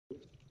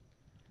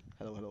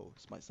Hello, hello.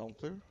 Is my sound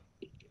clear?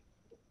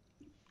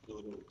 Hello,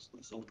 is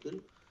my sound clear?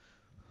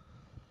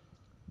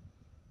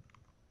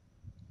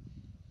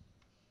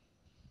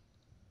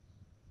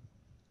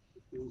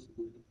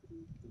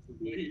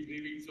 Why is he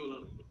breathing so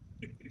loud?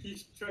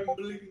 He's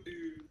trembling,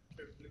 dude.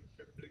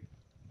 Trembling.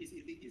 He's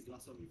eating his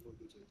last one before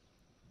the gym.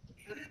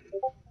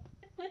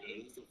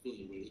 That's the first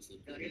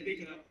one. I can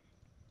take it out.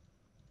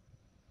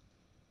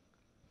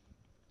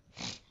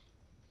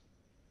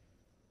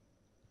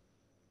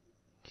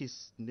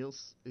 He's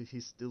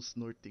still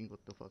snorting.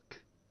 What the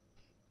fuck?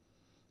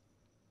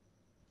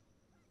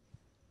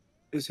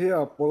 Is he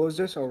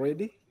apologized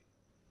already?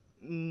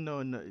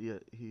 No, not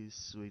yet.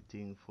 He's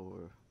waiting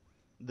for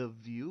the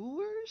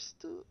viewers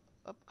to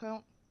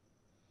upcount.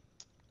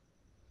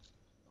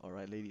 All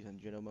right, ladies and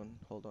gentlemen,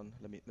 hold on.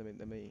 Let me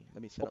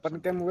set up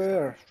Open something. cam Start my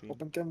where? stream.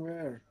 Open cam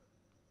where?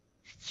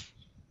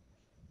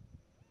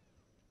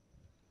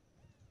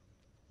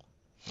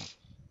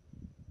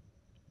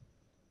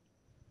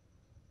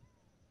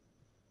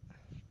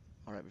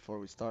 All right, before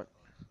we start,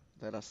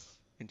 let us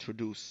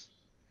introduce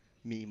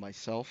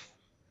myself,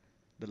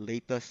 the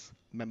latest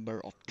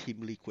member of Team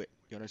Liquid.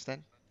 You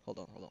understand? Hold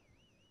on, hold on.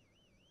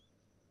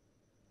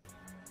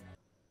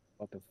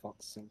 What the fuck,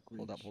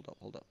 Hold up, Singlish? hold up,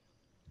 hold up.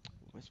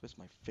 Where's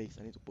my face?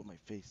 I need to put my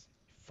face.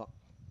 Fuck.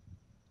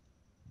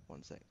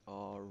 One sec.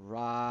 All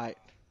right.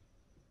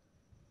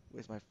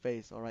 Where's my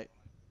face? All right.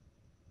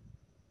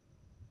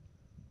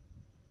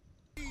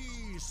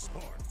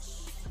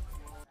 Sports.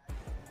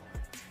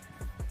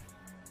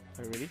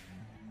 Are you ready?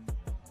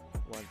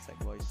 One sec,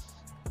 boys.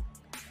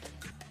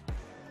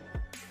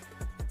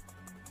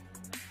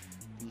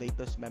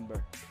 Latest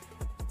member,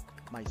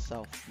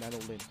 myself,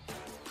 Nanolin.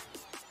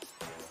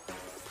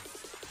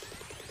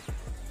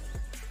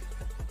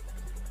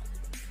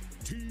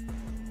 Team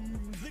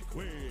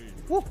Liquid.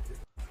 Woo!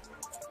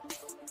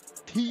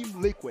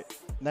 Team Liquid,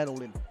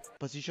 Nanolin,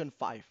 position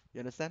 5. You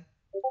understand?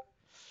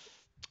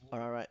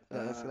 All right.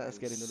 Let's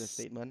get into the Nice.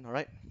 statement. All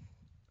right.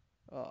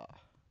 Uh,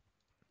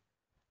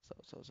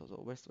 so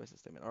where's the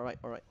statement? All right,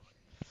 all right.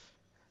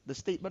 The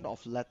statement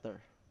of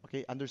letter,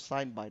 okay,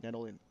 undersigned by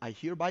Nanolin. I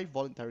hereby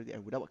voluntarily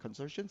and without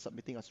concession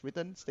submitting a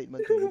written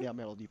statement to Unia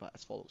Melodiva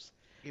as follows.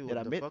 Hey, That I what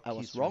the admit fuck? I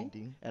was He's wrong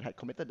reading. and had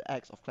committed the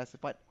acts of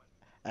classified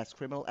as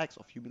criminal acts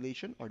of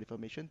humiliation or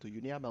defamation to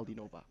Unia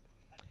Meldinova,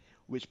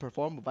 which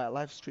performed via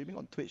live streaming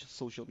on Twitch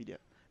social media.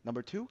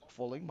 Number two,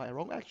 following my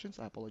wrong actions,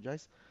 I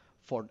apologize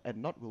for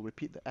and not will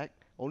repeat the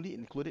act only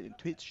included in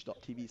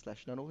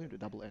twitch.tv/nanolin with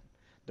double N.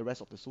 The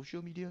rest of the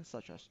social media,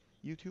 such as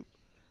YouTube,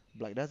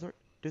 Black Desert,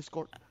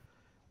 Discord,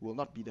 will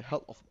not be the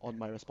held on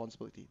my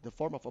responsibility. The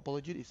form of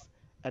apology is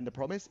and the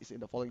promise is in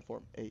the following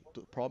form: A.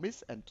 To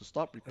promise and to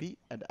stop, repeat,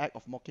 and the act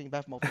of mocking,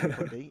 bad-mouthing, and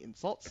conveying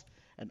insults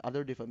and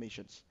other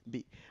defamations.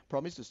 B.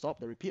 Promise to stop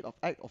the repeat of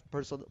act of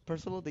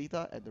personal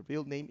data and the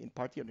real name in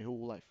party and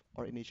whole life,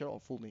 or initial or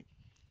full name.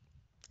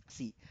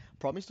 C.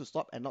 Promise to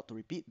stop and not to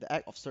repeat the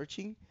act of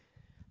searching,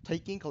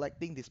 taking,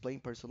 collecting, displaying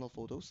personal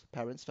photos,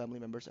 parents, family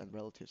members, and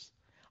relatives.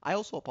 I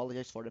also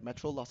apologize for the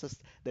material losses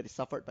that is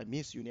suffered by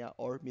Miss Unia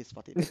or Miss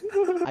Fatima.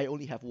 I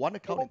only have one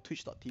account in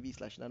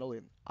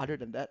twitch.tv/nanolin. Other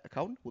than that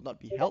account will not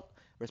be held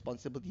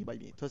responsibility by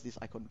me. Thus this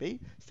I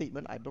convey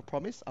statement I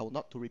promise I will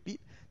not to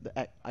repeat the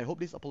act. I hope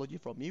this apology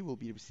from me will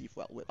be received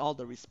well. With all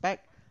the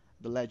respect,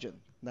 the legend,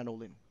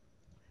 Nanolin.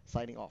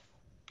 Signing off.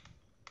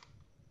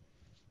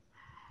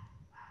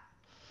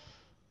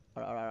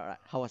 Alright.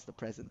 How was the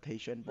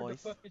presentation, Where the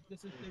boys? fuck is the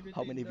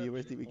How sensitivity many in the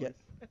viewers did we get?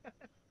 voice?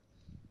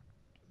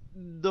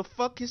 The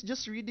fuck? He's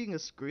just reading a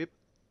script.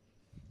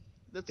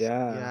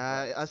 Yeah.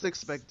 Yeah, as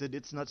expected.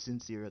 It's not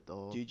sincere at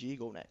all. GG,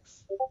 go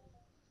next.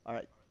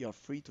 Alright, you're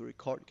free to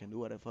record. You can do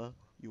whatever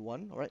you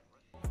want. Alright.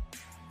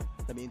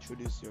 Let me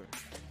introduce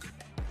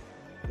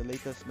the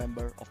latest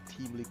member of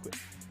Team Liquid.